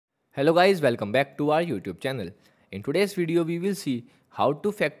Hello guys, welcome back to our YouTube channel. In today's video we will see how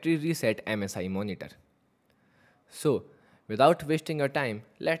to factory reset MSI monitor. So without wasting your time,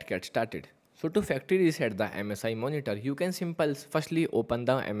 let's get started. So to factory reset the MSI monitor, you can firstly open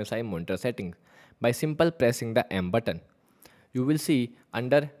the MSI monitor settings by simple pressing the M button. You will see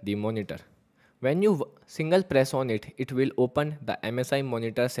under the monitor. When you single press on it, it will open the MSI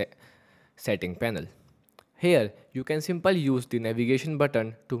monitor setting panel. Here, you can simply use the navigation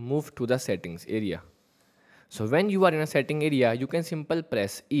button to move to the settings area. So when you are in a setting area, you can simply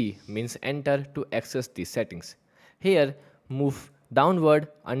press E means enter to access the settings. Here, move downward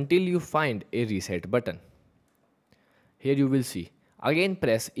until you find a reset button. Here you will see. Again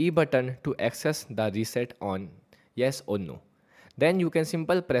press E button to access the reset on yes or no. Then you can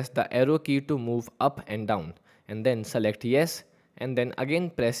simply press the arrow key to move up and down and then select yes and then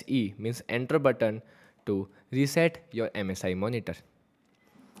again press E means enter button to reset your MSI monitor.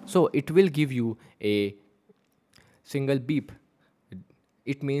 So it will give you a single beep.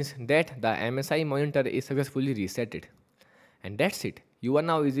 It means that the MSI monitor is successfully resetted. And that's it. You are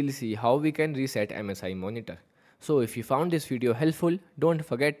now easily see how we can reset MSI monitor. So if you found this video helpful, don't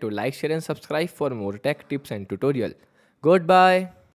forget to like, share and subscribe for more tech tips and tutorial. Goodbye.